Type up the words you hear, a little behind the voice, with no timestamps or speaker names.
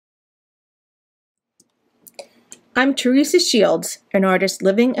I'm Teresa Shields, an artist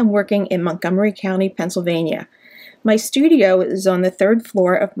living and working in Montgomery County, Pennsylvania. My studio is on the third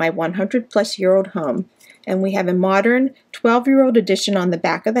floor of my 100-plus-year-old home, and we have a modern 12-year-old addition on the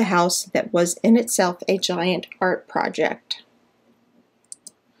back of the house that was in itself a giant art project.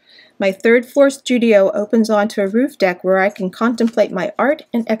 My third-floor studio opens onto a roof deck where I can contemplate my art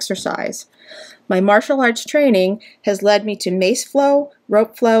and exercise. My martial arts training has led me to mace flow,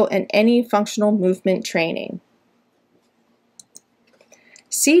 rope flow, and any functional movement training.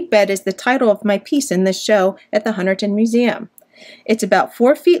 Seedbed is the title of my piece in this show at the Hunterdon Museum. It's about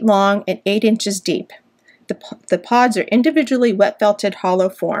 4 feet long and 8 inches deep. The pods are individually wet felted hollow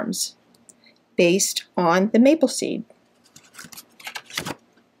forms based on the maple seed.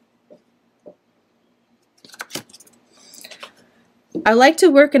 I like to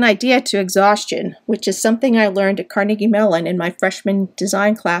work an idea to exhaustion, which is something I learned at Carnegie Mellon in my freshman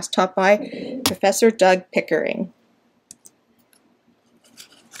design class taught by Professor Doug Pickering.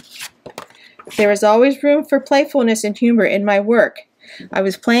 There is always room for playfulness and humor in my work. I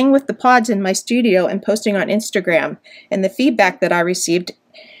was playing with the pods in my studio and posting on Instagram, and the feedback that I received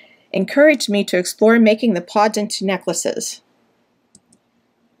encouraged me to explore making the pods into necklaces.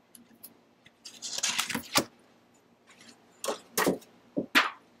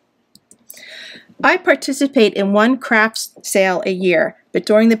 I participate in one crafts sale a year, but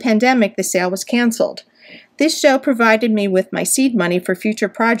during the pandemic the sale was canceled. This show provided me with my seed money for future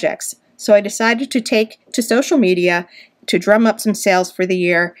projects, so I decided to take to social media to drum up some sales for the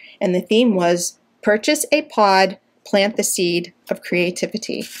year, and the theme was Purchase a Pod, Plant the Seed of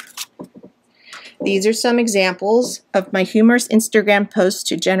Creativity. These are some examples of my humorous Instagram posts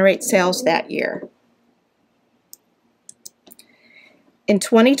to generate sales that year. In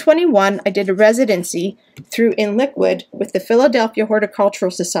 2021, I did a residency through In Liquid with the Philadelphia Horticultural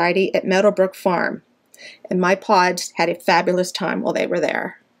Society at Meadowbrook Farm, and my pods had a fabulous time while they were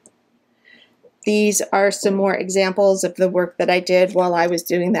there. These are some more examples of the work that I did while I was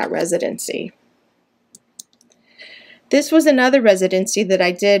doing that residency. This was another residency that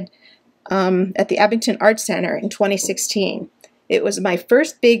I did at the Abington Arts Center in 2016. It was my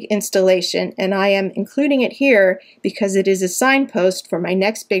first big installation, and I am including it here because it is a signpost for my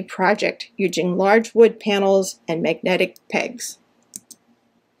next big project using large wood panels and magnetic pegs.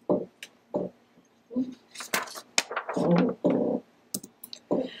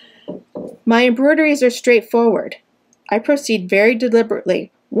 My embroideries are straightforward. I proceed very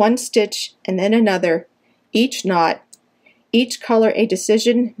deliberately, one stitch and then another, each knot, each color a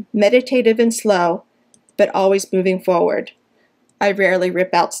decision, meditative and slow, but always moving forward. I rarely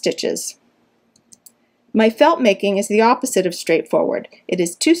rip out stitches. My felt making is the opposite of straightforward. It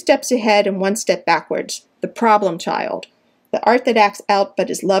is 2 steps ahead and 1 step backwards, the problem child, the art that acts out but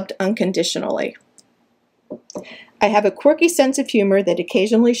is loved unconditionally. I have a quirky sense of humor that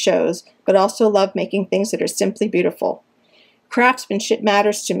occasionally shows, but also love making things that are simply beautiful. Craftsmanship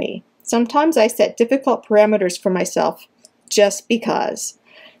matters to me. Sometimes I set difficult parameters for myself, just because.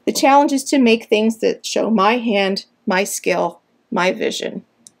 The challenge is to make things that show my hand, my skill, my vision.